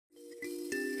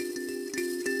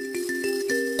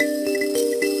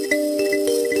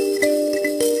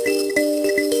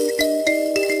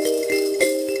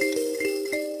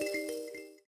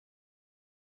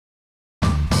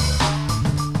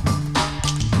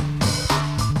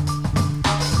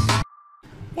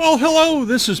Well, hello,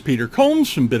 this is Peter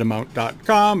Combs from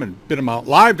Bidamount.com and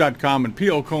BidamountLive.com and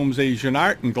P.O. Combs Asian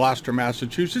Art in Gloucester,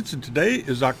 Massachusetts, and today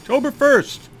is October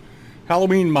 1st,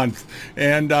 Halloween month,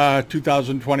 and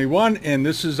 2021, and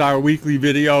this is our weekly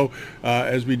video,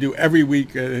 as we do every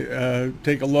week.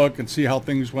 Take a look and see how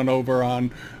things went over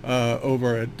on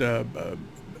over at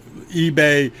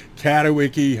eBay,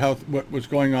 CATAWIKI, what was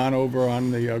going on over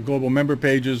on the global member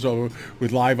pages or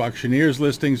with Liveauctioneers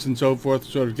listings and so forth,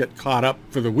 sort of get caught up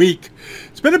for the week.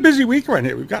 It's been a busy week right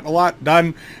here. We've gotten a lot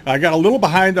done. I got a little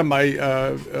behind on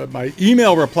my my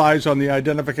email replies on the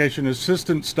identification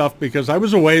assistant stuff because I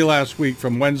was away last week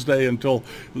from Wednesday until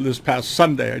this past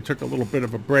Sunday. I took a little bit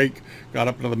of a break, got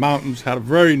up into the mountains, had a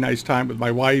very nice time with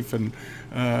my wife, and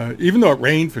even though it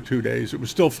rained for 2 days, it was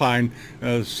still fine.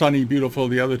 Sunny, beautiful.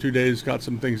 The other 2 days, got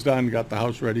some things done, got the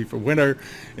house ready for winter,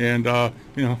 and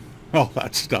you know, all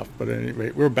that stuff. But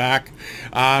anyway, we're back.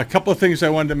 A couple of things I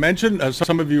wanted to mention.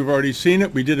 Some of you have already seen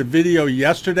it. We did a video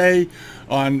yesterday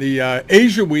on the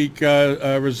Asia Week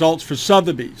results for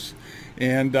Sotheby's.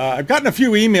 And I've gotten a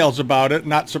few emails about it,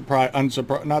 not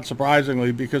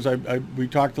surprisingly, because we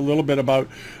talked a little bit about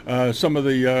some of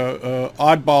the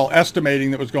oddball estimating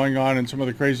that was going on and some of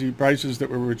the crazy prices that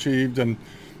were achieved and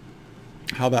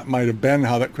how that might have been,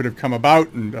 how that could have come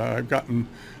about. And I got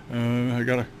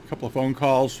a couple of phone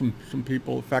calls from some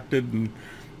people affected,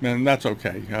 and that's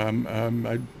okay.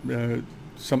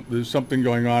 There's something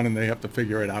going on and they have to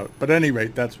figure it out. But at any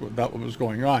rate, that was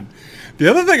going on. The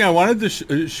other thing I wanted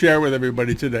to share with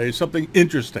everybody today is something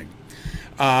interesting.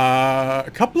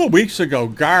 A couple of weeks ago,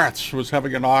 Garth's was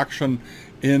having an auction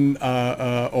in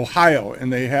Ohio,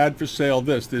 and they had for sale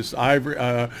this ivory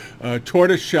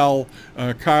tortoiseshell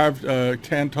carved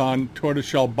Canton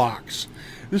tortoiseshell box.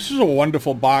 This is a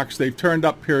wonderful box. They've turned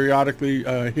up periodically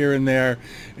here and there,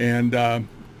 and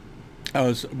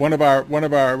one of our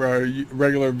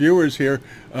regular viewers here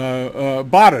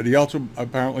bought it. He also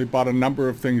apparently bought a number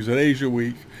of things at Asia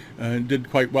Week and did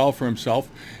quite well for himself.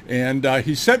 And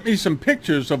he sent me some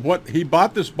pictures of what he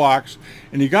bought this box,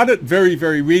 and he got it very,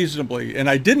 very reasonably. And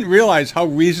I didn't realize how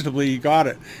reasonably he got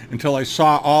it until I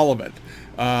saw all of it.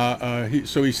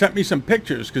 So he sent me some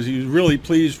pictures because he was really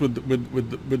pleased with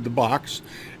the box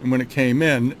and when it came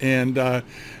in. And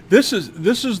this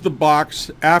is the box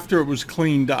after it was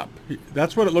cleaned up.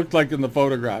 That's what it looked like in the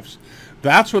photographs.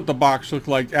 That's what the box looked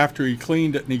like after he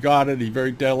cleaned it and he got it. He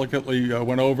very delicately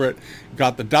went over it,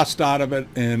 got the dust out of it,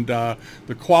 and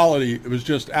the quality, it was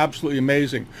just absolutely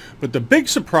amazing. But the big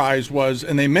surprise was,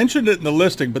 and they mentioned it in the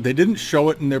listing, but they didn't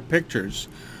show it in their pictures,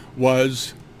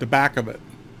 was the back of it.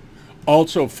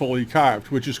 Also fully carved,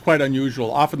 which is quite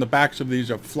unusual. Often the backs of these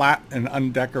are flat and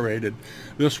undecorated.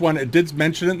 This one, it did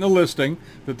mention it in the listing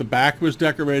that the back was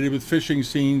decorated with fishing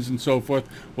scenes and so forth.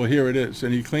 Well, here it is,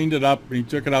 and he cleaned it up and he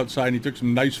took it outside and he took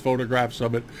some nice photographs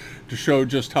of it to show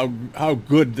just how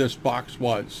good this box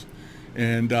was.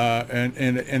 And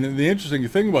the interesting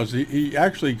thing was he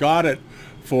actually got it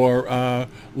for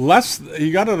less.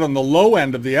 He got it on the low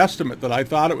end of the estimate that I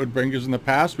thought it would bring, because in the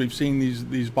past we've seen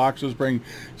these boxes bring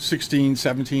 $1,600,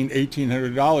 $1,700,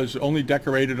 $1,800 only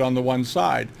decorated on the one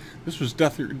side. This was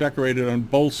decorated on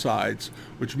both sides,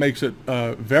 which makes it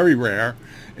very rare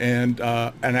and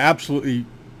an absolutely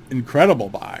incredible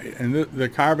buy, and the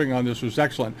carving on this was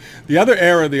excellent. The other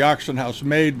error the auction house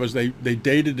made was they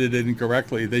dated it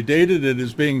incorrectly. They dated it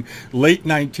as being late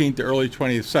 19th to early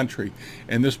 20th century,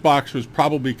 and this box was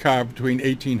probably carved between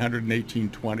 1800 and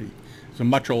 1820. It's a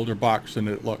much older box than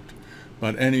it looked.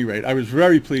 But at any rate, I was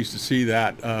very pleased to see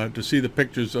that, to see the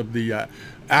pictures of the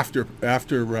after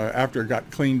it got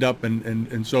cleaned up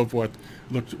and so forth.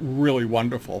 Looked really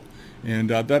wonderful, and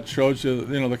that shows you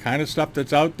the kind of stuff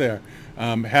that's out there.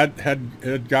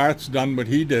 Had Garth's done what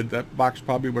he did, that box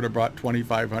probably would have brought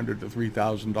 $2,500 to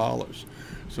 $3,000.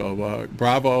 So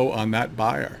bravo on that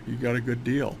buyer. You got a good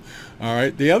deal. All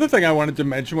right. The other thing I wanted to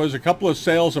mention was a couple of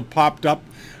sales have popped up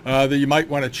that you might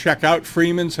want to check out.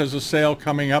 Freeman's has a sale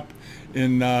coming up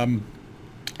in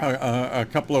a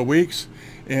couple of weeks.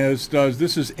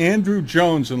 This is Andrew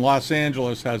Jones in Los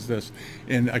Angeles has this,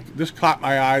 and this caught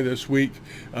my eye this week.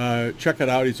 Check it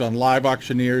out. He's on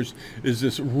Liveauctioneers. Is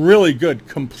this really good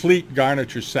complete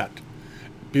garniture set?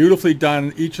 Beautifully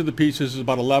done. Each of the pieces is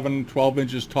about 11, 12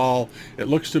 inches tall. It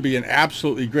looks to be in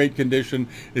absolutely great condition.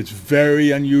 It's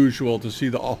very unusual to see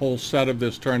the whole set of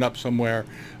this turn up somewhere.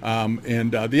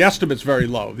 The estimate's very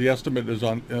low. The estimate is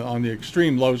on the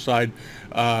extreme low side,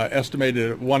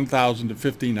 estimated at $1,000 to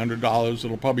 $1,500.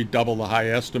 It'll probably double the high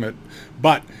estimate,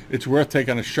 but it's worth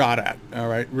taking a shot at. All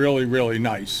right, really, really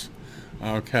nice.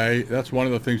 Okay, that's one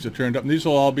of the things that turned up. And these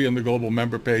will all be in the global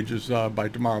member pages by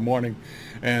tomorrow morning.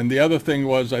 And the other thing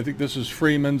was, I think this is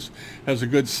Freeman's, has a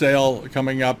good sale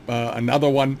coming up, another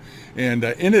one. And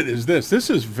in it is this. This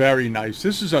is very nice.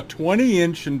 This is a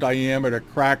 20-inch in diameter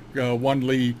cracked 1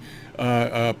 Li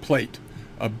plate.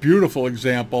 A beautiful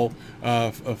example,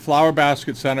 a flower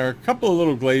basket center, a couple of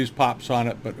little glaze pops on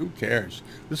it, but who cares?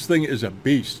 This thing is a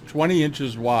beast, 20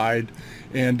 inches wide,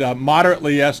 and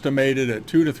moderately estimated at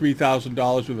 $2,000 to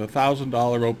 $3,000 with a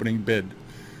 $1,000 opening bid.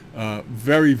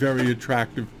 Very, very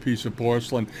attractive piece of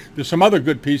porcelain. There's some other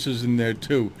good pieces in there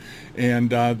too.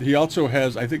 And he also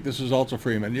has, I think this is also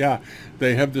Freeman. Yeah,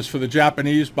 they have this for the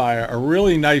Japanese buyer, a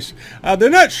really nice, they're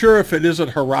not sure if it is at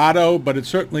Hirado, but it's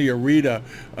certainly a Rita.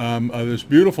 This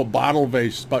beautiful bottle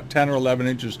vase, about 10 or 11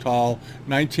 inches tall,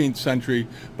 19th century,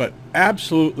 but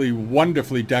absolutely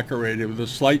wonderfully decorated with a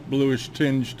slight bluish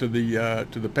tinge to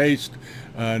the paste.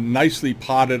 Nicely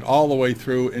potted all the way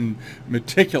through and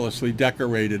meticulously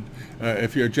decorated.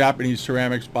 If you're a Japanese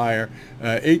ceramics buyer,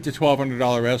 $800 to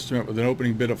 $1,200 estimate with an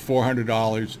opening bid of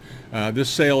 $400. This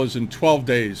sale is in 12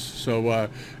 days, so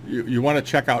you want to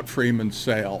check out Freeman's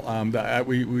sale.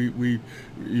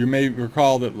 You may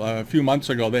recall that a few months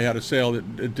ago they had a sale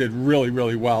that did really,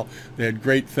 really well. They had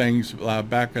great things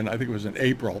back in, I think it was in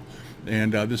April.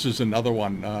 And this is another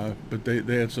one, but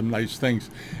they had some nice things.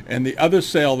 And the other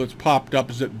sale that's popped up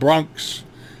is at Brunks.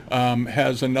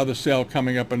 Has another sale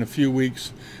coming up in a few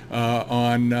weeks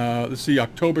on, let's see,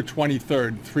 October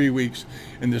 23rd, 3 weeks.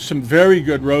 And there's some very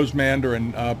good rose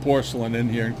mandarin porcelain in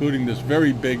here, including this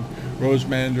very big rose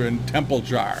mandarin temple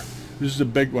jar. This is a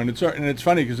big one. And it's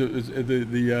funny because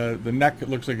the neck, it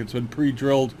looks like it's been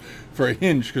pre-drilled for a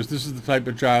hinge, because this is the type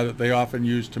of jar that they often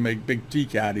use to make big tea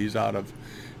caddies out of.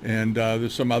 And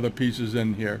there's some other pieces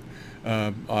in here.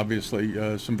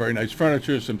 Obviously, some very nice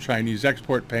furniture, some Chinese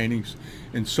export paintings,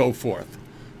 and so forth.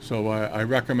 So I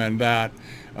recommend that.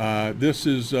 This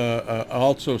is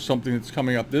also something that's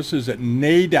coming up. This is at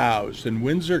Nadow's in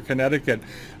Windsor, Connecticut.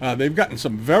 They've gotten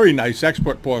some very nice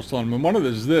export porcelain. And one of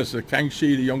this is this, a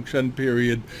Kangxi, the Yongzheng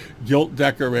period, gilt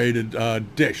decorated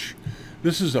dish.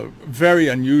 This is a very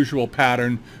unusual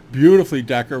pattern, beautifully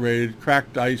decorated,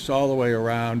 cracked ice all the way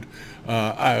around.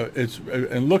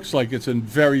 It looks like it's in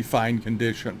very fine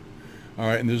condition. All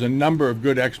right, and there's a number of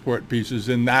good export pieces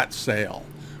in that sale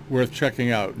worth checking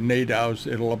out. Nadow's,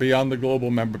 it'll be on the global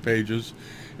member pages.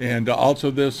 And also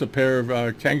this, a pair of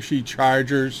Kangxi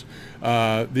chargers.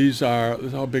 These are,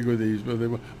 how big were these?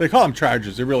 They call them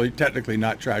chargers. They're really technically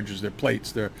not chargers. They're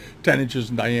plates. They're 10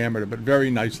 inches in diameter, but very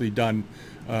nicely done.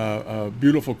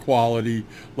 Beautiful quality,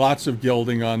 lots of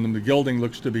gilding on them. The gilding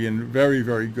looks to be in very,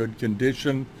 very good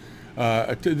condition.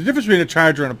 The difference between a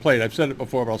charger and a plate, I've said it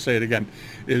before, but I'll say it again,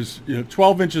 is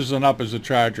 12 inches and up is a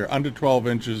charger. Under 12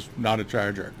 inches, not a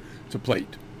charger. It's a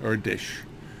plate or a dish.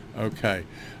 Okay.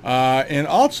 And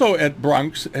also at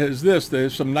Brunks is this.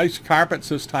 There's some nice carpets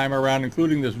this time around,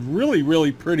 including this really,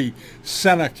 really pretty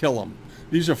senna killam.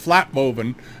 These are flat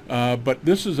woven, but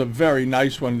this is a very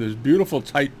nice one. There's beautiful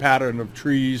tight pattern of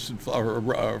trees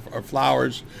or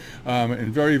flowers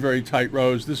in very, very tight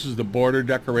rows. This is the border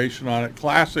decoration on it.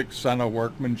 Classic senna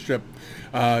workmanship.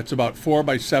 It's about 4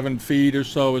 by 7 feet or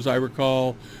so, as I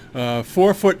recall.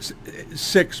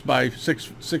 4'6" by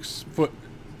 6 foot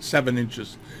 7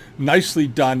 inches. Nicely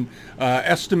done.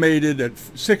 Estimated at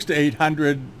 $600 to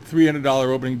 $800, $300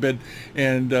 opening bid.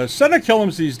 And senna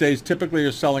killams these days typically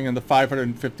are selling in the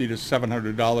 $550 to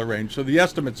 $700 range. So the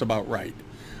estimate's about right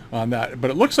on that.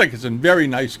 But it looks like it's in very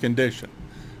nice condition.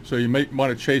 So you might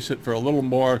want to chase it for a little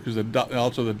more, because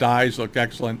also the dyes look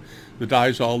excellent. The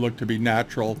dyes all look to be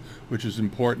natural, which is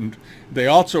important. They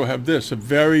also have this, a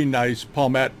very nice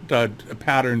palmette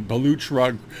pattern baluch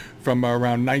rug from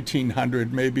around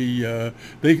 1900, maybe.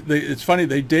 It's funny,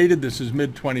 they dated this as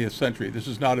mid-20th century. This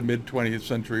is not a mid-20th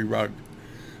century rug.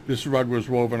 This rug was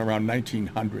woven around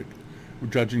 1900,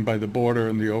 judging by the border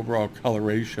and the overall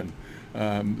coloration.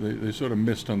 They sort of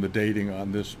missed on the dating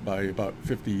on this by about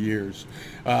 50 years.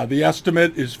 The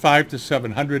estimate is $500 to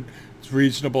 $700. It's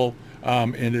reasonable.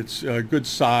 And it's good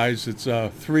size. It's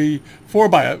basically 4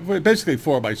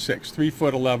 by 6,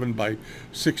 3'11" by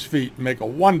 6 feet. Make a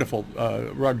wonderful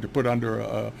rug to put under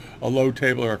a low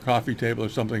table or a coffee table or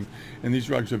something. And these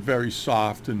rugs are very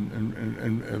soft and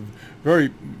very,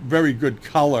 very good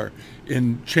color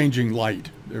in changing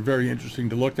light. They're very interesting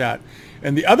to look at.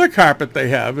 And the other carpet they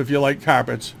have, if you like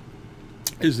carpets,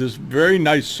 is this very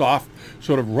nice, soft,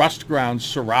 sort of rust-ground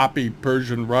serape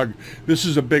Persian rug. This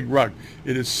is a big rug.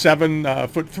 It is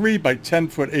 7'3" by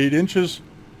 10'8"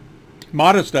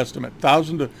 modest estimate,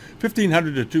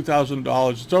 $1,500 to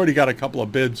 $2,000. It's already got a couple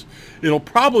of bids. It'll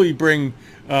probably bring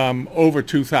over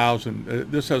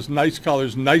 2,000. This has nice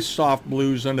colors, nice soft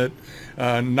blues in it,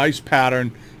 nice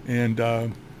pattern,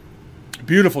 and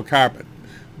beautiful carpet.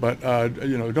 But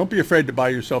you know, don't be afraid to buy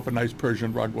yourself a nice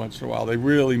Persian rug once in a while. They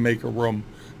really make a room.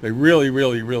 They really,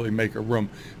 really, really make a room,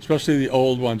 especially the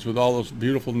old ones with all those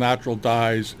beautiful natural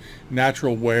dyes,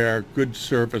 natural wear, good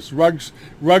surface. Rugs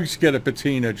get a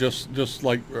patina just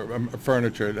like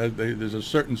furniture. There's a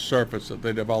certain surface that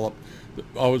they develop that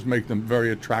always make them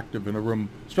very attractive in a room,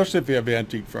 especially if you have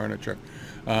antique furniture.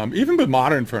 Even with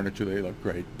modern furniture, they look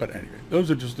great. But anyway,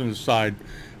 those are just an aside.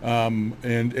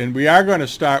 And we are going to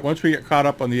start, once we get caught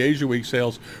up on the Asia Week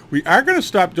sales, we are going to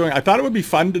stop doing, I thought it would be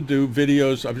fun to do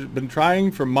videos. I've been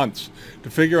trying for months to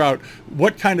figure out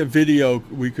what kind of video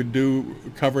we could do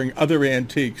covering other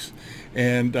antiques.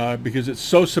 And because it's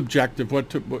so subjective, what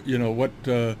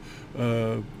to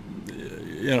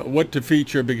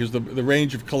feature, because the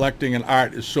range of collecting and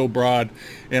art is so broad.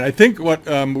 And I think what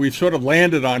we've sort of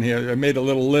landed on here, I made a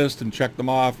little list and checked them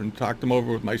off and talked them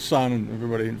over with my son and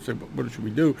everybody and said, what should we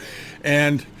do?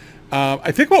 And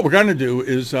I think what we're going to do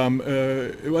is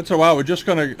once in a while we're just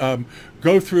going to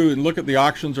go through and look at the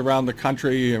auctions around the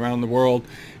country, around the world,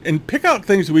 and pick out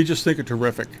things that we just think are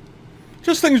terrific.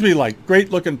 Just things we like,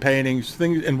 great looking paintings,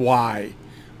 things, and why.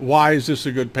 Why is this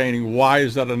a good painting? Why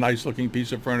is that a nice looking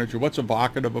piece of furniture? What's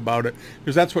evocative about it?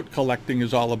 Because that's what collecting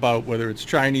is all about, whether it's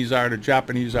Chinese art or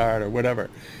Japanese art or whatever.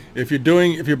 If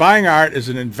you're buying art as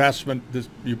an investment,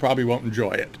 you probably won't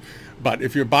enjoy it. But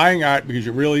if you're buying art because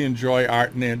you really enjoy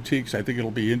art and antiques, I think it'll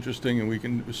be interesting, and we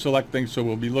can select things. So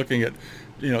we'll be looking at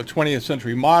 20th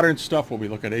century modern stuff. We'll be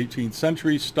looking at 18th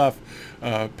century stuff,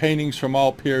 paintings from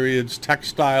all periods,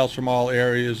 textiles from all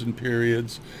areas and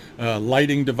periods,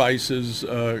 lighting devices,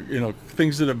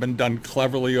 things that have been done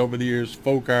cleverly over the years,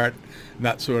 folk art, and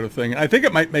that sort of thing. And I think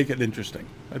it might make it interesting.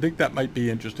 I think that might be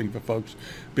interesting for folks,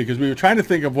 because we were trying to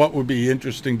think of what would be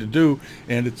interesting to do,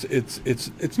 and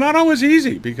it's not always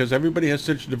easy because everybody has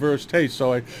such diverse tastes.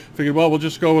 So I figured, well, we'll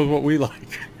just go with what we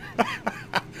like.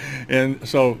 And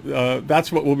so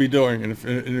that's what we'll be doing. And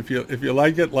if you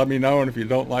like it, let me know. And if you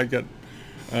don't like it,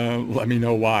 let me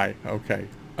know why. Okay.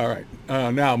 All right.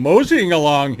 Now, moseying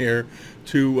along here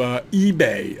to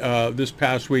eBay this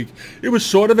past week. It was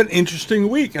sort of an interesting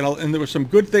week, and there was some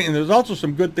good things, and there's also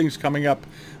some good things coming up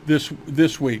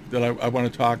this week that I want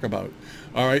to talk about.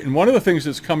 All right, and one of the things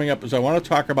that's coming up is I want to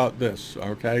talk about this.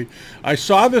 Okay, I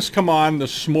saw this come on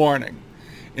this morning,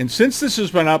 and since this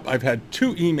has been up, I've had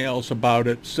 2 emails about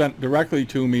it sent directly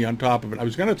to me on top of it. I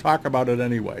was going to talk about it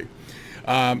anyway.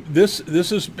 This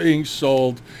is being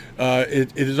sold.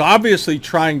 It is obviously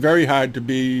trying very hard to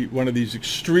be one of these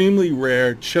extremely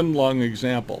rare Chin-Lung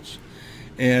examples.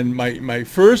 And my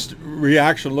first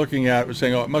reaction looking at it was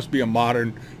saying, oh, it must be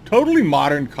a totally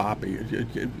modern copy.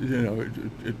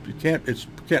 It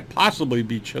can't possibly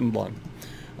be Chin-Lung.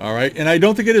 All right, and I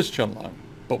don't think it is Chin-Lung.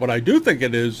 But what I do think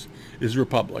it is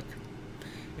Republic.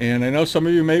 And I know some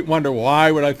of you may wonder, why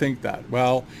would I think that?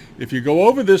 Well, if you go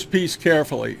over this piece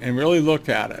carefully and really look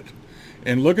at it,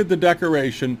 and look at the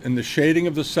decoration and the shading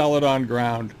of the celadon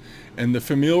ground, and the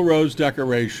famille rose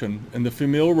decoration, and the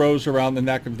famille rose around the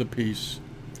neck of the piece,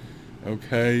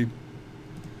 okay,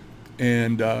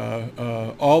 and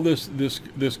all this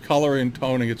color and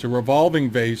toning. It's a revolving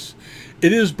vase.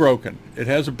 It is broken. It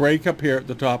has a break up here at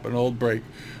the top, an old break,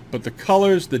 but the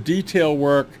colors, the detail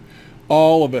work,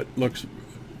 all of it looks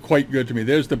quite good to me.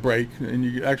 There's the break, and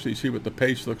you can actually see what the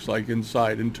paste looks like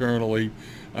inside, internally.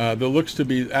 There looks to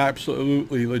be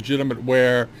absolutely legitimate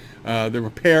wear. The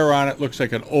repair on it looks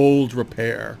like an old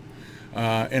repair.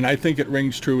 And I think it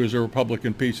rings true as a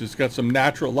Republican piece. It's got a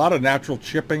lot of natural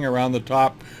chipping around the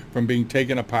top from being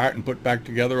taken apart and put back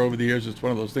together over the years. It's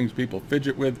one of those things people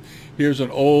fidget with. Here's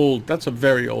that's a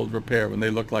very old repair when they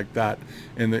look like that,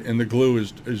 and the glue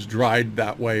is dried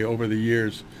that way over the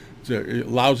years. It's a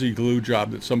lousy glue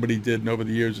job that somebody did, and over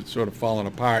the years it's sort of fallen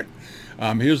apart.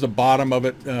 Here's the bottom of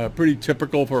it, pretty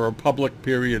typical for a Republic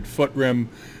period foot rim,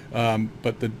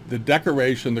 but the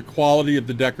decoration, the quality of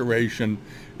the decoration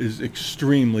is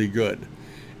extremely good.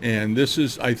 And this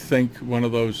is, I think, one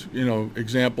of those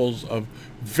examples of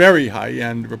very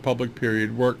high-end Republic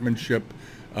period workmanship.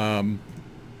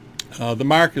 The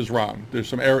mark is wrong. There's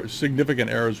some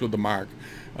significant errors with the mark.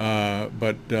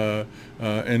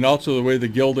 And also the way the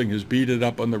gilding is beaded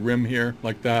up on the rim here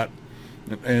like that,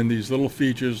 and these little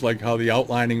features like how the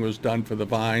outlining was done for the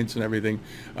vines and everything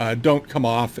don't come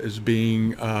off as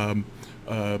being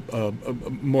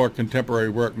more contemporary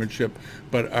workmanship,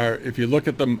 but if you look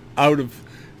at them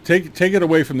take it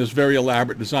away from this very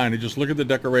elaborate design and just look at the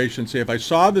decoration. Say, if I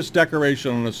saw this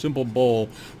decoration on a simple bowl,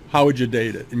 how would you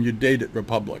date it? And you date it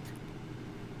Republic,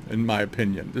 in my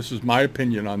opinion. This is my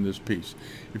opinion on this piece.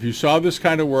 If you saw this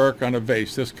kind of work on a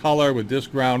vase, this color with this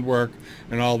groundwork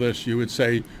and all this, you would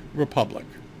say Republic.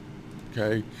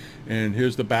 Okay, and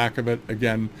here's the back of it.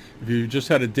 Again, if you just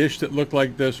had a dish that looked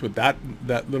like this with that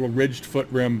little ridged foot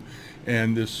rim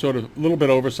and this sort of little bit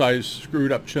oversized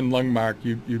screwed up chin lung mark,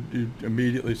 you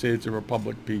immediately say it's a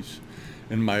Republic piece,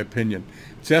 in my opinion.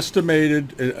 It's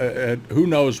estimated at who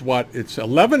knows what. It's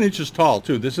 11 inches tall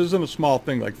too. This isn't a small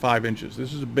thing like 5 inches.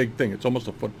 This is a big thing. It's almost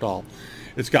a foot tall.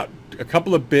 It's got a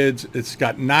couple of bids. It's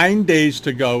got 9 days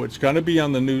to go. It's going to be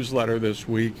on the newsletter this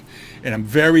week. And I'm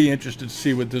very interested to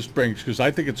see what this brings, because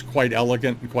I think it's quite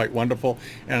elegant and quite wonderful.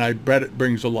 And I bet it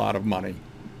brings a lot of money.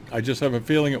 I just have a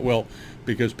feeling it will,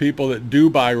 because people that do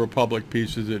buy Republic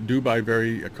pieces, that do buy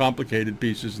very complicated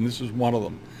pieces, and this is one of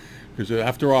them. Because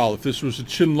after all, if this was a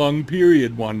chin lung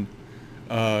period one,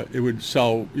 it would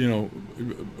sell, you know,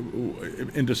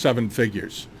 into 7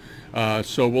 figures.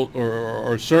 So we'll,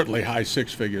 or certainly high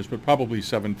 6 figures, but probably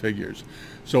 7 figures.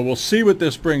 So we'll see what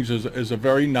this brings as a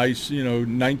very nice, you know,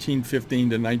 1915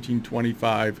 to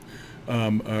 1925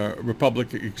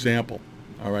 Republic example.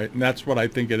 All right, and that's what I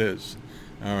think it is.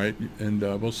 All right, and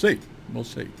we'll see,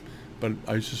 But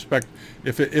I suspect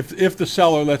if the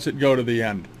seller lets it go to the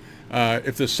end,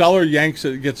 if the seller yanks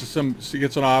it, gets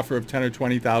an offer of 10 or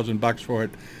 20,000 bucks for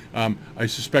it, I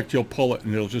suspect he'll pull it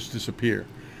and it'll just disappear.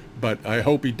 But I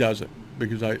hope he doesn't,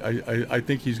 because I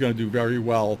think he's going to do very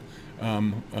well,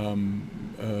 no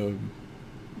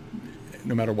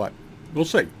matter what. We'll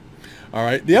see. All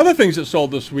right. The other things that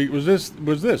sold this week was this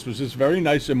very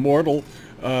nice immortal,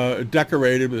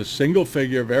 decorated with a single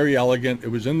figure, very elegant. It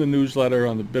was in the newsletter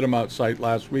on the Bidamount site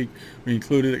last week. We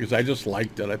included it because I just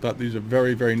liked it. I thought these are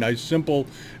very, very nice, simple,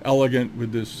 elegant,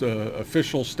 with this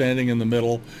official standing in the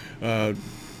middle.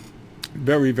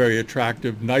 Very, very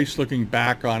attractive, nice looking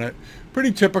back on it.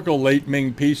 Pretty typical late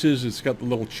Ming pieces. It's got the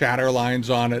little chatter lines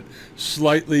on it,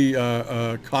 slightly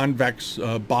convex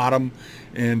bottom,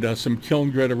 and some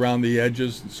kiln grit around the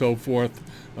edges and so forth.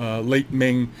 Late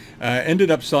Ming.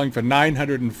 Ended up selling for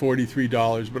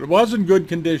 $943, but it was in good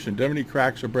condition. Didn't have any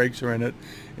cracks or breaks are in it,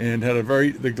 and had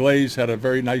the glaze had a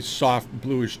very nice soft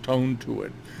bluish tone to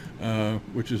it,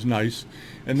 which is nice.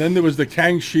 And then there was the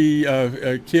Kangxi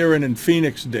Kirin and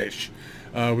Phoenix dish,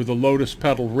 with a lotus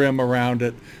petal rim around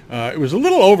it. It was a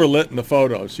little overlit in the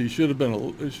photos, so you should have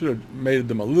made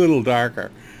them a little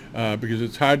darker, because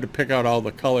it's hard to pick out all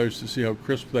the colors to see how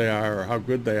crisp they are or how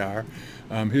good they are.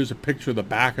 Here's a picture of the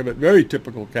back of it. Very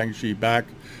typical Kangxi back,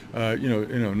 you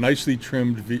know, nicely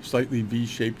trimmed, slightly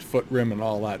V-shaped foot rim and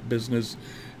all that business.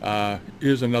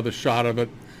 Here's another shot of it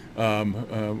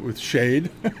with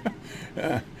shade.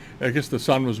 I guess the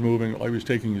sun was moving while he was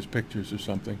taking his pictures or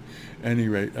something. At any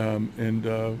rate, no,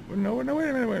 wait a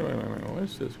minute, what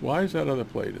is this? Why is that other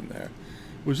plate in there?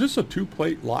 Was this a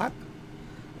 2-plate lot?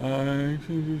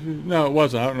 No, it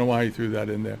wasn't. I don't know why he threw that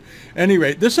in there. At any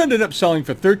rate, this ended up selling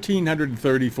for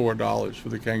 $1,334 for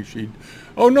the Kangxi.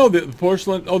 Oh no, the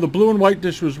porcelain. Oh, the blue and white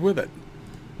dish was with it.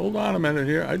 Hold on a minute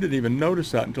here. I didn't even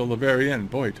notice that until the very end.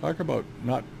 Boy, talk about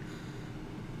not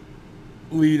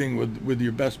leading with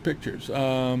your best pictures.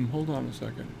 Hold on a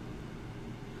second.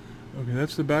 Okay,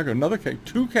 that's the back. Another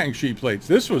 2 Kangxi plates.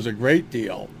 This was a great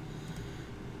deal.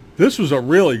 This was a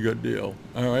really good deal.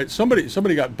 All right,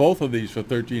 somebody got both of these for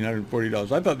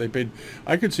 $1,340. I thought they paid.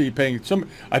 I could see paying some.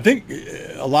 I think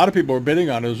a lot of people were bidding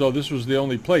on it as though this was the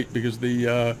only plate, because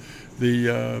the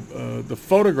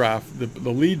photograph,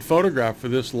 the lead photograph for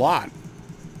this lot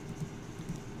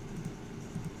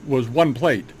was 1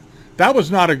 plate. That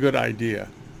was not a good idea.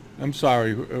 I'm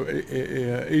sorry,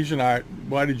 Asian art.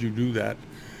 Why did you do that?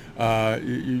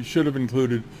 You should have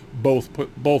included both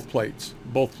plates.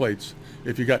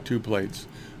 If you got 2 plates.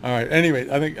 All right. Anyway,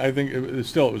 I think it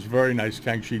was very nice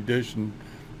Kangxi dish, and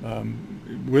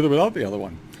with or without the other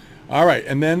one. All right,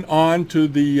 and then on to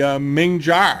the Ming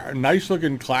jar. Nice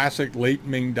looking classic late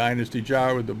Ming Dynasty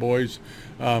jar with the boys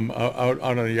out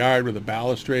in the yard with a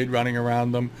balustrade running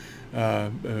around them.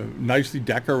 Nicely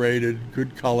decorated,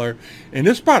 good color, and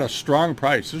this brought a strong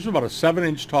price. This was about a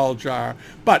 7-inch tall jar,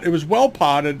 but it was well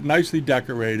potted, nicely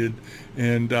decorated,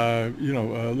 and you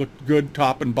know, looked good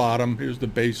top and bottom. Here's the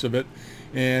base of it,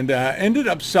 and ended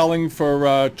up selling for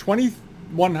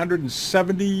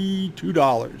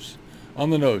 $2,172 on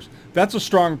the nose. That's a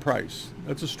strong price.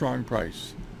 That's a strong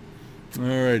price.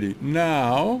 Alrighty,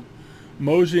 now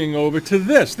moseying over to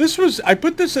this. This was, I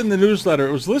put this in the newsletter.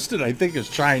 It was listed, I think, as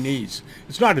Chinese.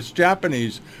 It's not, it's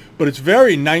Japanese, but it's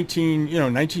very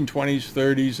 1920s,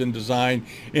 30s in design,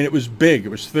 and it was big. It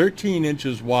was 13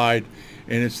 inches wide,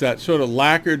 and it's that sort of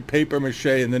lacquered paper mache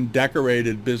and then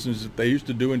decorated business that they used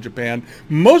to do in Japan.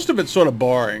 Most of it's sort of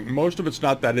boring. Most of it's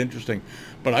not that interesting.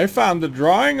 But I found the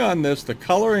drawing on this, the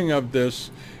coloring of this,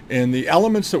 and the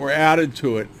elements that were added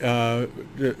to it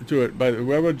by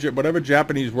whatever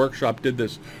Japanese workshop did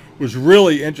this was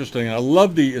really interesting. And I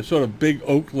love the sort of big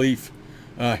oak leaf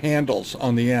handles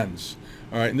on the ends.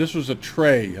 All right, and this was a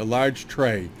tray, a large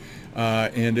tray.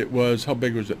 And it was, how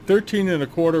big was it?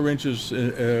 13¼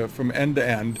 inches from end to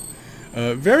end.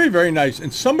 Very, very nice.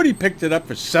 And somebody picked it up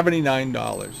for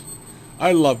 $79.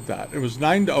 I loved that. It was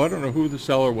 $9. I don't know who the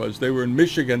seller was. They were in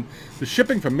Michigan. The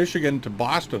shipping from Michigan to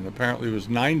Boston apparently was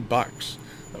 $9.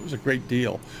 That was a great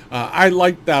deal. I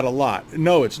liked that a lot.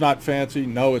 No, it's not fancy.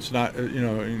 No, it's not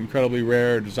incredibly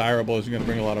rare, desirable. Isn't going to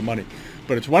bring a lot of money.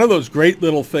 But it's one of those great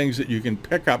little things that you can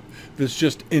pick up that's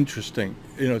just interesting.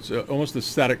 It's almost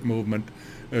aesthetic movement.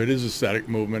 It is aesthetic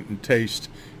movement and taste.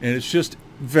 And it's just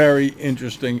very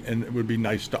interesting, and it would be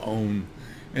nice to own.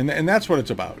 And that's what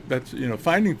it's about. That's,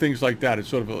 finding things like that. It's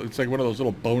sort of, it's like one of those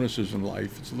little bonuses in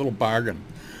life. It's a little bargain.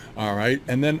 All right.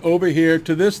 And then over here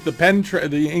to this, the pen tray,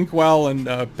 the inkwell and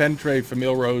pen tray from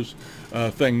Milrose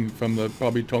thing from the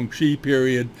probably Tongxi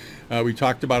period. We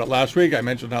talked about it last week. I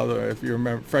mentioned how, if you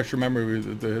remember, fresh memory,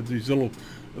 these little,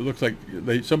 it looks like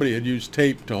somebody had used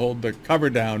tape to hold the cover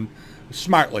down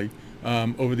smartly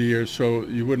over the years, so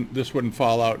this wouldn't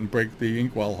fall out and break the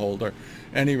inkwell holder.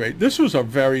 Anyway, this was a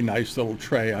very nice little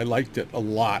tray. I liked it a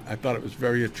lot. I thought it was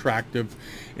very attractive,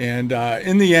 and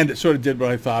in the end, it sort of did what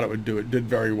I thought it would do. It did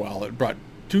very well. It brought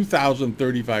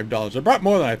 $2,035. It brought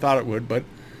more than I thought it would, but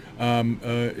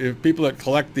if people that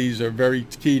collect these are very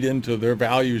keyed into their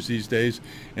values these days,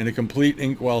 and a complete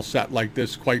inkwell set like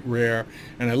this, quite rare.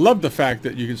 And I love the fact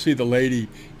that you can see the lady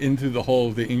into the hole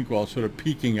of the inkwell sort of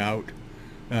peeking out.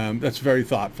 That's very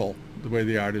thoughtful, the way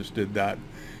the artist did that.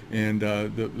 And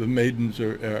the maidens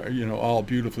are all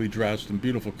beautifully dressed in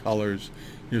beautiful colors.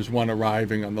 Here's one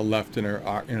arriving on the left in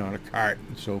her in a cart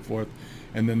and so forth.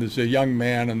 And then there's a young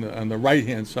man on the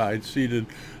right-hand side seated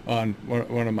on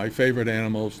one of my favorite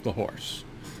animals, the horse.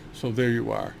 So there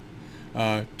you are,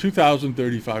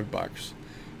 $2,035.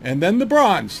 And then the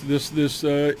bronze, this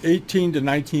 18th to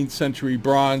 19th century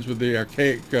bronze with the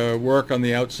archaic work on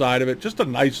the outside of it. Just a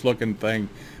nice looking thing.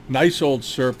 Nice old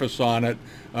surface on it.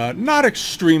 Not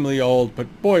extremely old,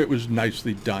 but boy, it was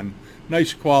nicely done.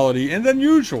 Nice quality and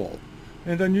unusual.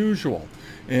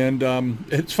 And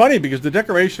it's funny because the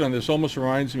decoration on this almost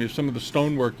reminds me of some of the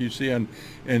stonework you see in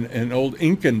old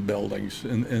Incan buildings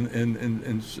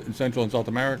in Central and South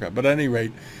America. But at any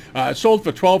rate, it sold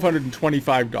for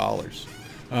 $1,225.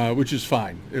 Which is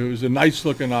fine. It was a nice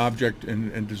looking object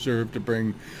and deserved to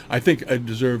bring, I think it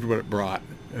deserved what it brought.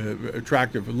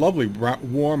 Attractive, lovely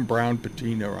warm brown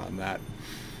patina on that.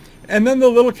 And then the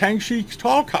little Kangxi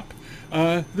tall cup.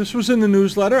 This was in the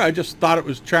newsletter. I just thought it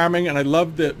was charming, and I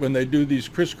loved it when they do these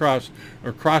crisscross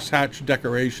or crosshatch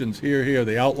decorations. Here,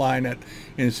 they outline it,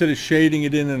 and instead of shading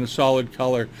it in a solid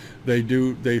color, they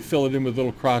fill it in with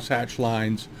little crosshatch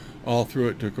lines all through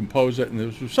it to compose it. And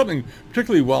this was something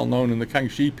particularly well known in the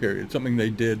Kangxi period, something they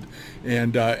did,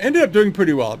 and ended up doing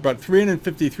pretty well. It brought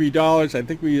 $353. I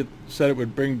think we had said it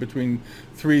would bring between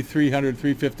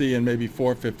 $350 and maybe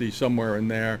 $450, somewhere in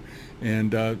there. And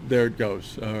there it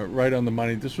goes, right on the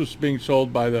money. This was being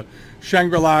sold by the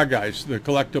Shangri-La guys, the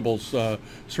collectibles,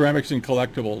 ceramics and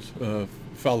collectibles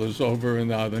fellas over in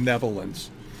the Netherlands.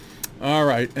 All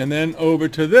right, and then over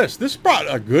to this. This brought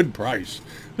a good price.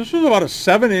 This was about a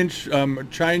 7-inch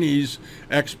Chinese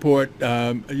export,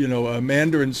 a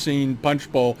Mandarin scene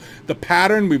punch bowl. The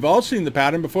pattern, we've all seen the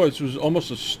pattern before. This was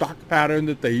almost a stock pattern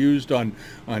that they used on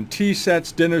tea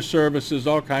sets, dinner services,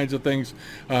 all kinds of things.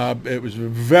 It was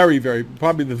very, very,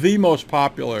 probably the most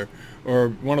popular, or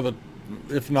one of the,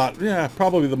 if not,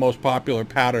 probably the most popular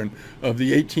pattern of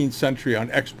the 18th century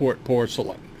on export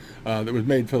porcelain that was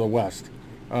made for the West.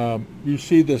 You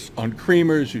see this on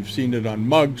creamers, you've seen it on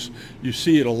mugs, you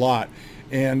see it a lot,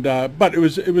 and but it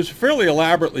was fairly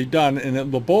elaborately done,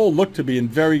 and the bowl looked to be in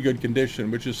very good condition,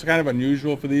 which is kind of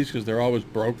unusual for these because they're always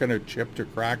broken or chipped or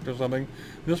cracked or something.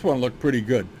 This one looked pretty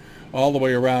good, all the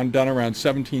way around, done around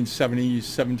 1770s,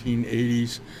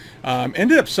 1780s.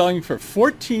 Ended up selling for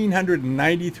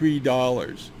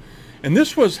 $1,493, and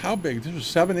this was how big? This was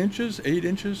 7 inches, 8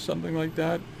 inches, something like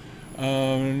that.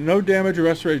 No damage or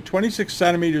restoration, 26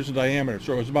 centimeters in diameter,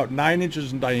 so it was about 9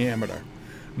 inches in diameter.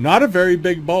 Not a very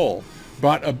big bowl,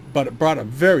 but it brought a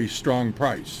very strong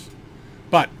price.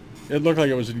 But It looked like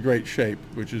it was in great shape,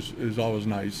 which is always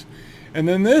nice. And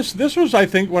then this was, I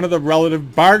think, one of the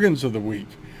relative bargains of the week.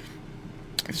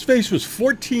 This vase was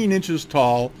 14 inches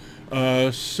tall,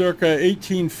 circa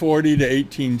 1840 to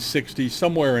 1860,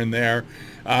 somewhere in there.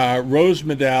 Rose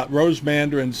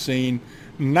mandarin scene,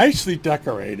 nicely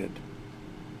decorated,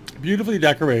 beautifully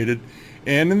decorated.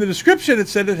 And in the description, it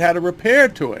said it had a repair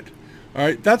to it. All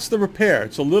right, that's the repair.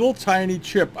 It's a little tiny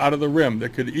chip out of the rim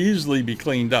that could easily be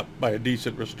cleaned up by a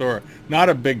decent restorer. Not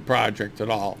a big project at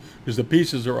all, because the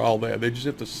pieces are all there. They just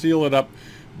have to seal it up,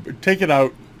 take it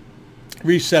out,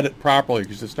 reset it properly,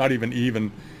 because it's not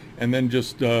even, and then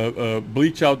just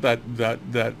bleach out that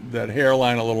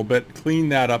hairline a little bit, clean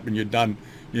that up, and you're done.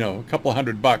 You know, a couple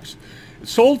 $100. It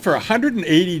sold for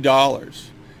 $180,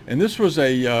 and this was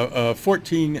a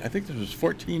 14. I think this was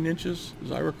 14 inches,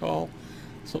 as I recall.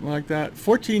 Something like that.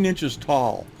 14 inches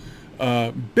tall.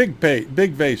 Big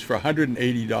vase for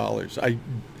 $180.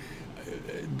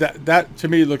 That to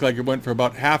me looked like it went for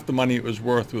about half the money it was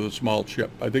worth with a small chip.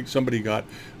 I think somebody got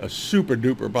a super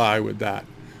duper buy with that.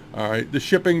 All right. The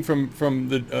shipping from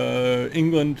the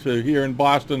England to here in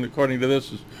Boston, according to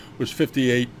this, was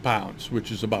 58 pounds,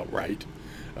 which is about right.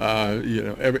 You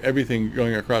know, everything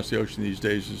going across the ocean these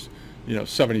days is, you know,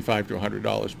 $75 to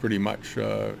 $100 pretty much,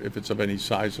 if it's of any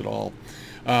size at all.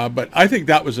 But I think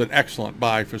that was an excellent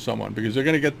buy for someone, because they're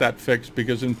going to get that fixed,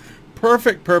 because in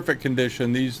perfect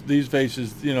condition, these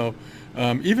vases, you know,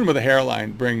 even with a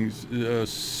hairline, brings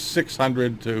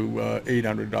 $600 to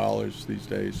 $800 these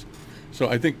days. So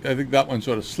I think that one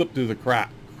sort of slipped through the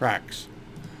cracks.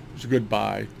 It was a good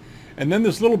buy. And then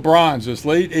this little bronze, this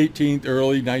late 18th,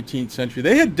 early 19th century.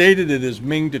 They had dated it as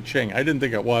Ming to Qing. I didn't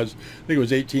think it was. I think it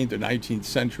was 18th or 19th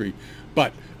century.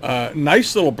 But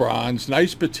nice little bronze,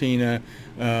 nice patina,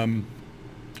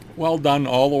 well done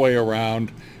all the way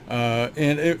around.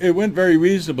 And it went very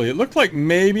reasonably. It looked like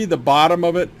maybe the bottom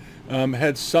of it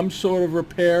had some sort of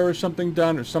repair or something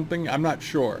done or something. I'm not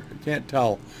sure. I can't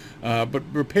tell. But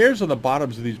repairs on the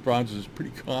bottoms of these bronzes is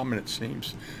pretty common, it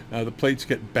seems. The plates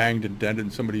get banged and dented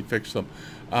and somebody fixed them.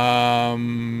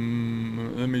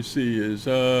 Let me see, is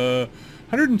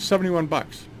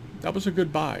 $171. That was a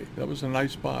good buy. That was a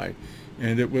nice buy.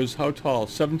 And it was how tall?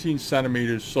 17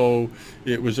 centimeters, so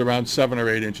it was around 7 or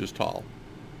 8 inches tall.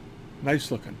 Nice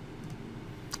looking.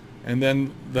 And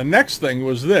then the next thing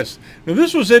was this. Now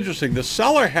this was interesting. The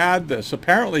seller had this.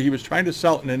 Apparently he was trying to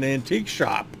sell it in an antique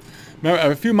shop.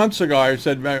 Remember, a few months ago I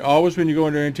said, always when you go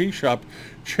into an antique shop,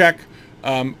 check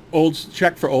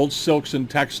for old silks and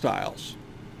textiles.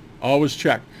 Always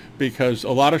check, because a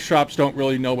lot of shops don't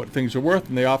really know what things are worth,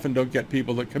 and they often don't get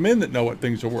people that come in that know what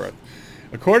things are worth.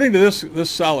 According to this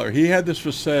seller, he had this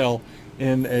for sale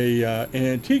in an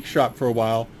antique shop for a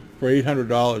while for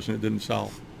 $800, and it didn't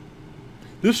sell.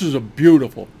 This is a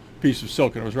beautiful piece of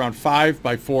silk, and it was around 5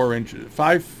 by 4 inches,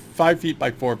 5 feet by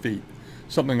 4 feet,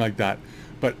 something like that.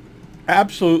 But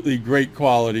absolutely great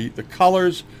quality. The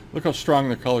colors, look how strong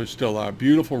the colors still are.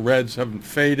 Beautiful reds, haven't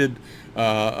faded.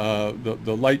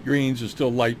 The light greens are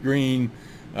still light green.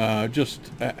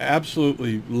 Just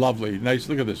absolutely lovely. Nice.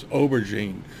 Look at this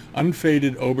aubergine,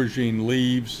 unfaded aubergine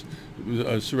leaves,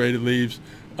 serrated leaves,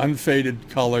 unfaded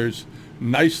colors.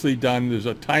 Nicely done. There's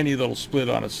a tiny little split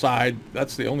on a side.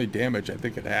 That's the only damage I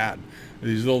think it had.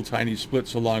 These little tiny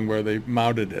splits along where they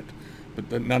mounted it.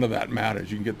 But none of that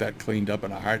matters. You can get that cleaned up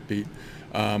in a heartbeat.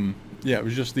 Yeah, it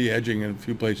was just the edging and a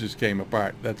few places came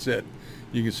apart. That's it.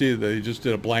 You can see that they just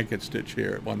did a blanket stitch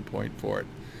here at one point for it.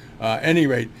 At any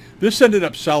rate, this ended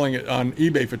up selling it on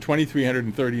eBay for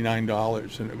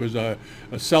 $2,339, and it was a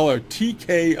seller,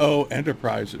 TKO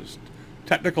Enterprises,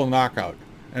 Technical Knockout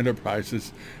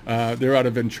Enterprises. They're out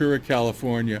of Ventura,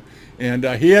 California, and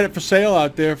he had it for sale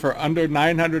out there for under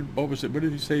 $900. What was it? What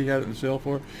did he say he had it on sale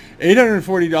for?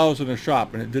 $840 in a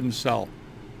shop, and it didn't sell.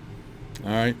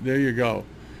 All right, there you go.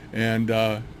 And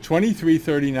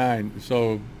 $23.39.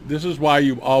 So this is why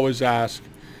you always ask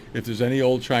if there's any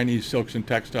old Chinese silks and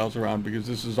textiles around, because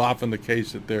this is often the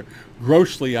case that they're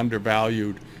grossly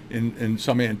undervalued in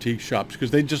some antique shops,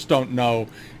 because they just don't know,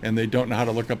 and they don't know how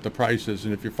to look up the prices.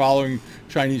 And if you're following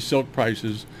Chinese silk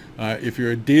prices, if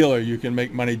you're a dealer, you can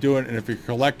make money doing it, and if you're a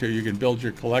collector, you can build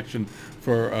your collection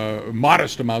for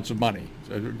modest amounts of money. It's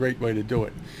a great way to do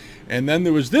it. And then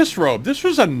there was this robe. This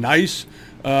was a nice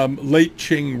late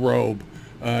Qing robe,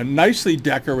 nicely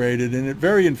decorated, and a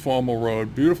very informal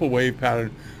robe. Beautiful wave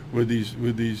pattern with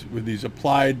these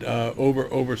applied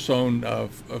oversewn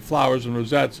flowers and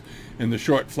rosettes in the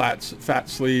short fat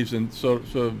sleeves, and so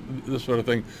this sort of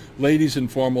thing. Ladies'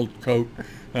 informal coat,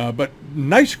 but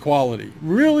nice quality,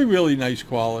 really nice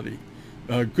quality.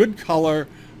 good color,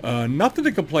 nothing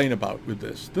to complain about with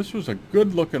this. This was a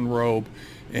good looking robe,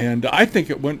 and I think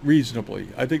it went reasonably.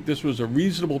 I think this was a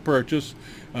reasonable purchase.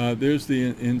 There's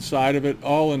the inside of it,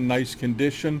 all in nice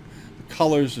condition. The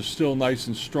colors are still nice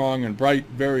and strong and bright,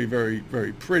 very, very,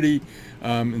 very pretty,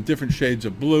 in different shades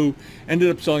of blue. Ended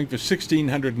up selling for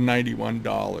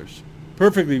 $1,691.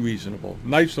 Perfectly reasonable,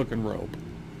 nice looking robe.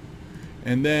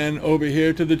 And then over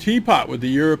here to the teapot with the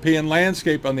European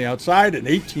landscape on the outside, an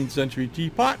 18th century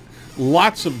teapot.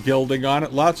 Lots of gilding on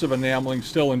it, lots of enameling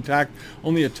still intact,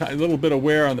 only a little bit of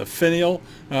wear on the finial.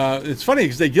 It's funny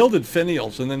because they gilded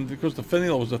finials, and then because the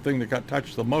finial was the thing that got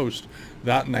touched the most,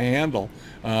 that and the handle.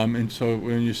 And so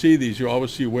when you see these, you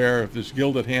always see wear. If there's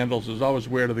gilded handles, there's always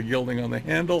wear to the gilding on the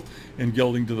handle and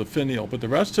gilding to the finial. But the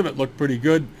rest of it looked pretty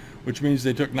good, which means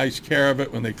they took nice care of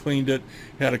it when they cleaned it.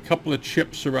 Had a couple of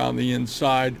chips around the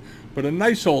inside, but a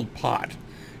nice old pot.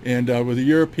 And with a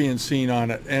European scene on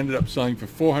it, ended up selling for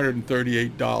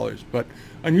 $438. But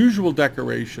unusual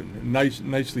decoration,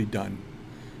 nicely done.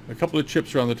 A couple of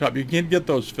chips around the top. You can get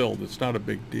those filled. It's not a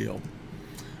big deal.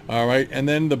 All right, and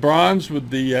then the bronze with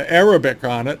the Arabic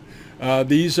on it.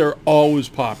 These are always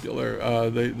popular.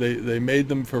 They made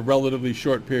them for relatively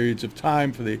short periods of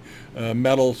time for the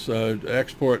metals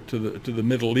export to the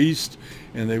Middle East,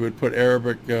 and they would put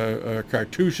Arabic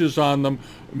cartouches on them.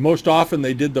 Most often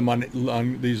they did them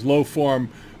on these low form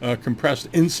compressed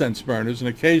incense burners, and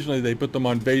occasionally they put them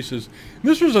on vases. And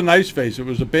this was a nice vase. It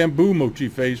was a bamboo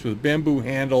motif vase with bamboo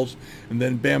handles and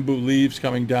then bamboo leaves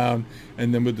coming down,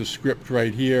 and then with the script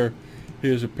right here.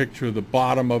 Here's a picture of the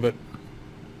bottom of it.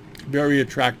 Very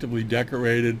attractively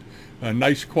decorated,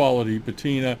 nice quality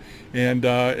patina, and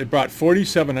it brought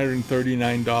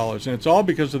 $4,739, and it's all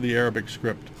because of the Arabic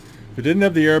script. If it didn't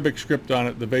have the Arabic script on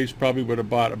it, the vase probably would have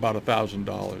bought about $1,000,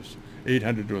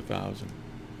 $800 to $1,000.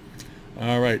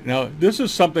 All right, now this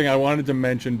is something I wanted to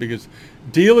mention because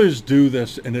dealers do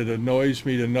this, and it annoys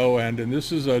me to no end. And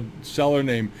this is a seller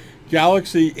named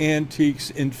Galaxy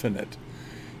Antiques Infinite.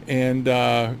 And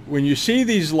when you see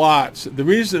these lots, the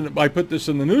reason I put this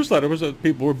in the newsletter was that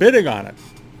people were bidding on it.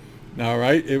 All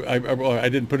right, I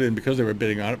didn't put it in because they were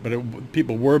bidding on it, but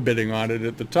people were bidding on it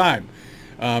at the time.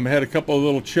 It had a couple of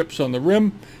little chips on the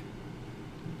rim.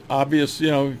 Obvious,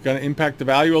 going to impact the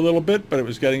value a little bit, but it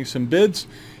was getting some bids.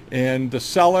 And the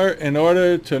seller, in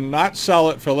order to not sell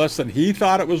it for less than he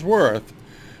thought it was worth,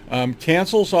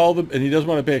 cancels all the, and he doesn't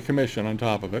want to pay a commission on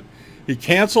top of it. He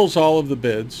cancels all of the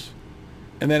bids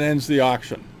and then ends the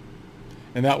auction.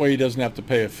 And that way he doesn't have to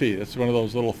pay a fee. That's one of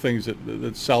those little things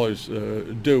that sellers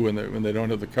do when they don't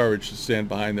have the courage to stand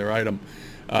behind their item.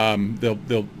 They'll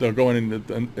go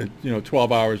in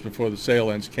 12 hours before the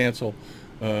sale ends, cancel.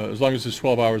 As long as there's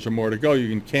 12 hours or more to go, you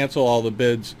can cancel all the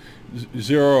bids,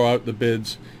 zero out the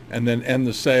bids, and then end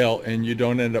the sale, and you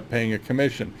don't end up paying a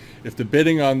commission. If the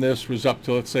bidding on this was up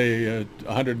to, let's say,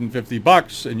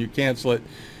 $150, and you cancel it,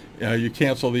 you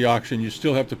cancel the auction, you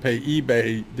still have to pay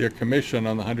eBay their commission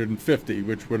on the $150,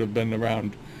 which would have been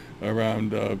around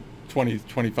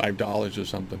 $25 or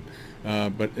something.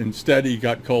 But instead, he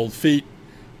got cold feet,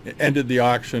 ended the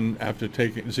auction after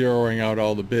zeroing out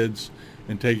all the bids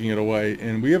and taking it away.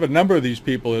 And we have a number of these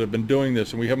people that have been doing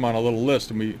this, and we have him on a little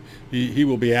list, and he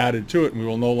will be added to it, and we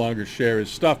will no longer share his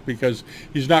stuff because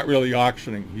he's not really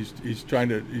auctioning. He's trying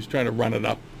to run it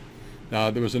up.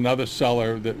 There was another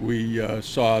seller that we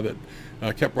saw that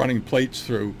kept running plates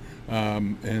through,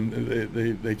 and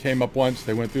they came up once,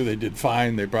 they went through, they did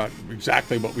fine, they brought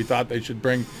exactly what we thought they should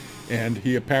bring, and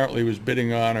he apparently was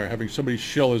bidding on or having somebody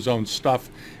shill his own stuff,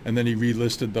 and then he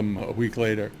relisted them a week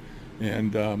later.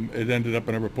 And it ended up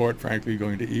in a report, frankly,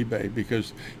 going to eBay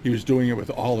because he was doing it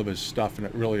with all of his stuff, and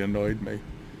it really annoyed me.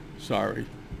 Sorry.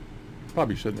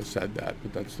 Probably shouldn't have said that,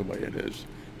 but that's the way it is.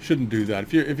 Shouldn't do that.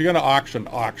 If you're going to auction,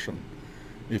 auction.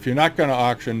 If you're not going to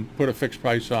auction, put a fixed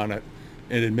price on it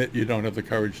and admit you don't have the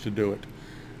courage to do it.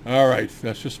 All right,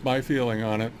 that's just my feeling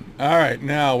on it. All right,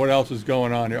 now what else is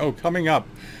going on here? Oh, coming up.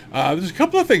 There's a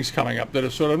couple of things coming up that are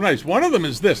sort of nice. One of them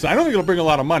is this. I don't think it'll bring a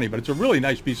lot of money, but it's a really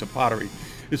nice piece of pottery.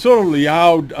 It's sort of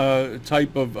Liao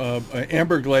type of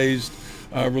amber glazed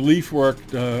relief work,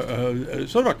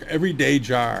 sort of an everyday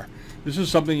jar. This is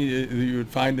something you would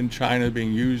find in China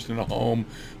being used in a home,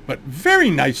 but very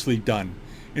nicely done.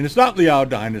 And it's not Liao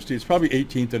Dynasty. It's probably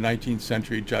 18th or 19th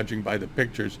century, judging by the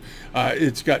pictures.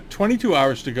 It's got 22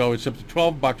 hours to go. It's up to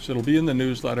 $12. It'll be in the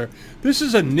newsletter. This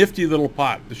is a nifty little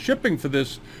pot. The shipping for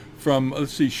this from,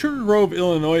 let's see, Sugar Grove,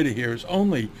 Illinois to here is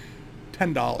only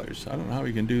 $10. I don't know how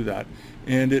we can do that.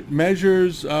 And it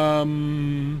measures, I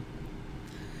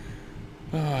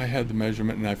had the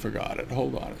measurement and I forgot it.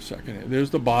 Hold on a second here.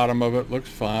 There's the bottom of it. Looks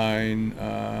fine.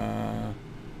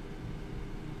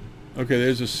 Okay,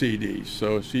 there's a CD.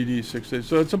 So a CD 6.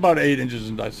 So it's about 8 inches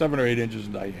in 7 or 8 inches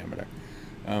in diameter.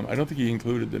 I don't think he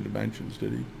included the dimensions,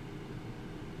 did he?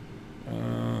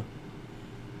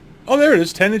 Oh, there it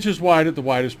is. 10 inches wide at the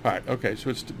widest part. Okay, so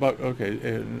it's about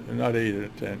not 8 or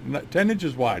 10. 10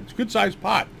 inches wide. It's a good sized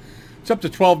pot. It's up to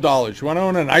 $12. You want to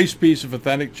own a nice piece of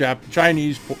authentic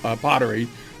Chinese pottery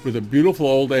with a beautiful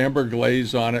old amber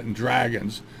glaze on it and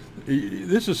dragons.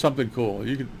 This is something cool.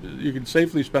 You can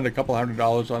safely spend a couple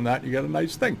 $100 on that. And you get a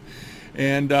nice thing.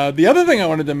 And the other thing I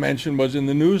wanted to mention was in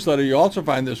the newsletter you also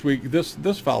find this week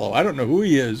this fellow. I don't know who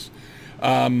he is.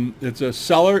 It's a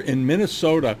seller in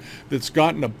Minnesota that's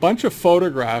gotten a bunch of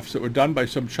photographs that were done by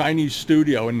some Chinese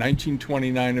studio in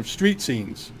 1929 of street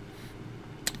scenes.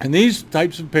 And these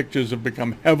types of pictures have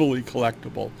become heavily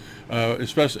collectible,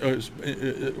 especially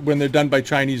when they're done by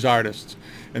Chinese artists.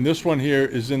 And this one here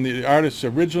is in the artist's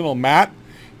original mat,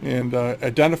 and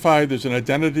identified. There's an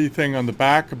identity thing on the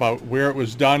back about where it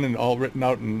was done, and all written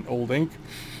out in old ink.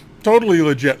 Totally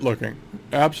legit looking,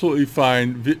 absolutely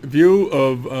fine. View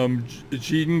of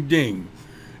Jingding,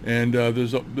 and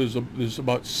there's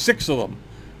about 6 of them.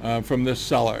 From this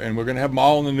seller, and we're going to have them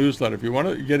all in the newsletter. If you want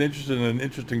to get interested in an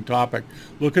interesting topic,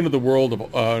 look into the world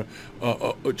of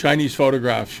Chinese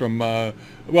photographs from,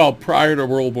 well, prior to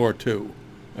World War II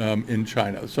in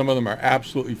China. Some of them are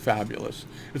absolutely fabulous.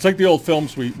 It's like the old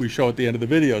films we show at the end of the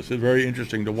videos. It's very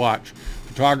interesting to watch.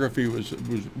 Photography was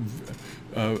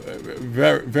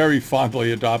very, very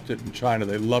fondly adopted in China.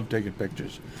 They love taking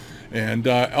pictures. And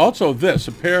also this,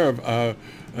 a pair of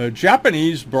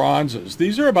Japanese bronzes.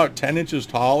 These are about 10 inches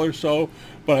tall or so,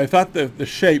 but I thought the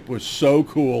shape was so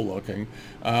cool looking.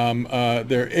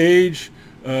 Their age,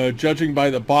 judging by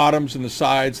the bottoms and the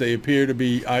sides, they appear to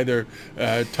be either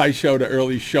Taisho to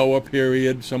early Showa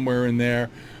period, somewhere in there,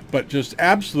 but just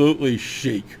absolutely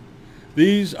chic.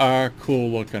 These are cool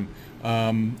looking.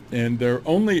 And they're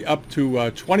only up to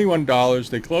 $21.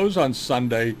 They close on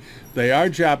Sunday. They are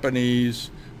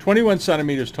Japanese. 21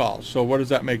 centimeters tall. So what does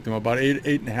that make them? About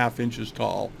 8.5 inches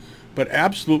tall, but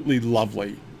absolutely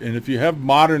lovely. And if you have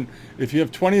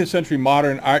 20th century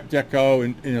modern Art Deco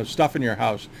and stuff in your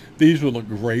house, these would look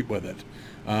great with it.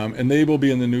 And they will be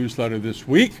in the newsletter this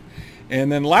week.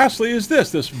 And then lastly is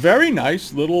this very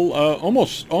nice little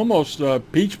almost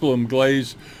peach bloom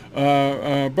glaze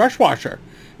brush washer.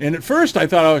 And at first I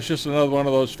thought it was just another one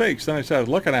of those fakes. Then I started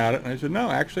looking at it and I said, no,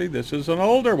 actually this is an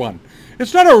older one.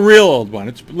 It's not a real old one.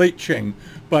 It's late Qing,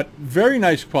 but very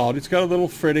nice quality. It's got a little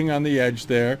fritting on the edge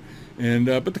there. And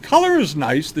but the color is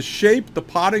nice. The shape, the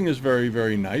potting is very,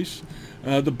 very nice.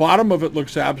 The bottom of it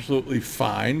looks absolutely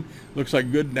fine. Looks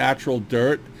like good natural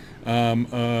dirt.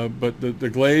 But the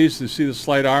glaze, you see the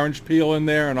slight orange peel in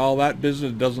there and all that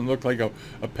business. It doesn't look like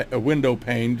a window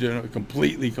pane,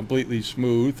 completely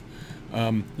smooth.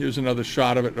 Here's another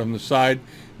shot of it on the side.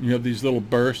 You have these little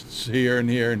bursts here and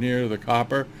here and here, the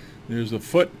copper. There's the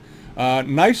foot.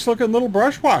 Nice looking little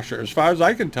brush washer. As far as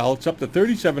I can tell, it's up to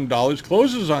 $37.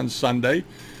 Closes on Sunday.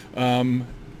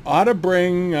 Ought to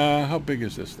bring, how big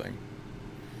is this thing?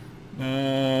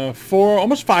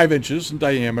 Almost 5 inches in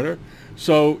diameter.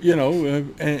 So,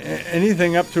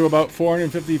 anything up to about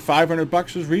 $450,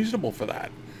 $500 is reasonable for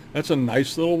that. That's a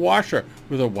nice little washer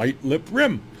with a white lip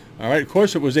rim. All right, of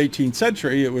course, it was 18th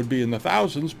century. It would be in the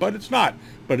thousands, but it's not.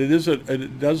 But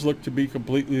it does look to be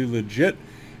completely legit.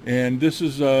 And this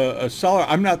is a seller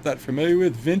I'm not that familiar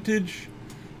with, Vintage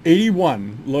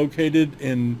 81, located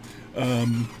in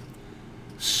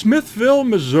Smithville,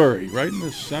 Missouri, right in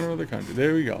the center of the country.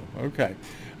 There we go. Okay.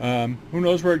 Who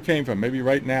knows where it came from? Maybe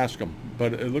right in Askham,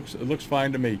 but it looks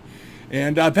fine to me.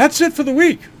 And that's it for the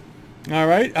week. All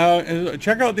right,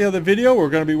 check out the other video. We're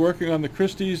going to be working on the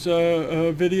Christie's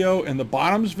video and the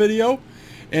Bottoms video.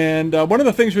 And one of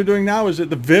the things we're doing now is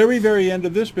at the very, very end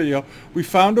of this video, we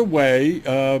found a way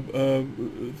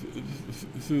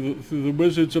through the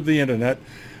wizards of the internet.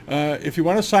 If you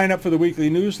want to sign up for the weekly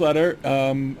newsletter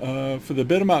for the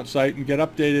Bidamount site and get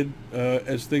updated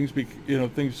as things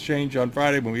things change on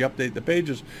Friday when we update the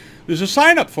pages, there's a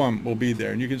sign-up form will be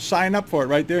there, and you can sign up for it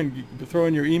right there and throw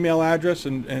in your email address,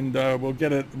 and we'll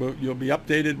get it. You'll be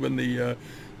updated when the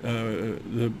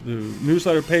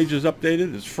newsletter page is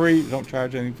updated. It's free. Don't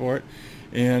charge anything for it,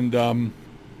 and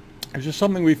it's just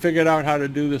something we figured out how to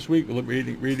do this week.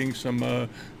 Reading some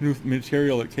new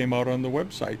material that came out on the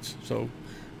websites. So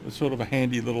it's sort of a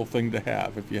handy little thing to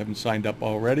have if you haven't signed up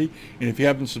already. And if you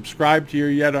haven't subscribed here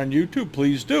yet on YouTube,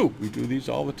 please do. We do these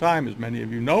all the time, as many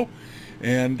of you know.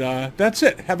 And that's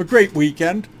it. Have a great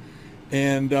weekend.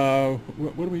 And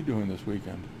what are we doing this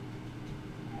weekend?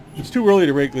 It's too early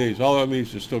to rake leaves. All our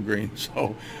leaves are still green.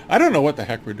 So I don't know what the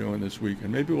heck we're doing this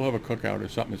weekend. Maybe we'll have a cookout or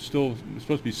something. It's supposed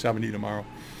to be 70 tomorrow.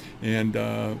 And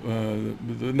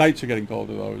the nights are getting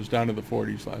colder, though. It was down to the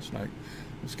 40s last night.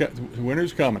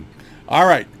 Winter's coming. All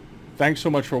right. Thanks so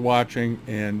much for watching,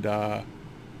 and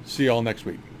see you all next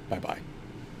week. Bye-bye.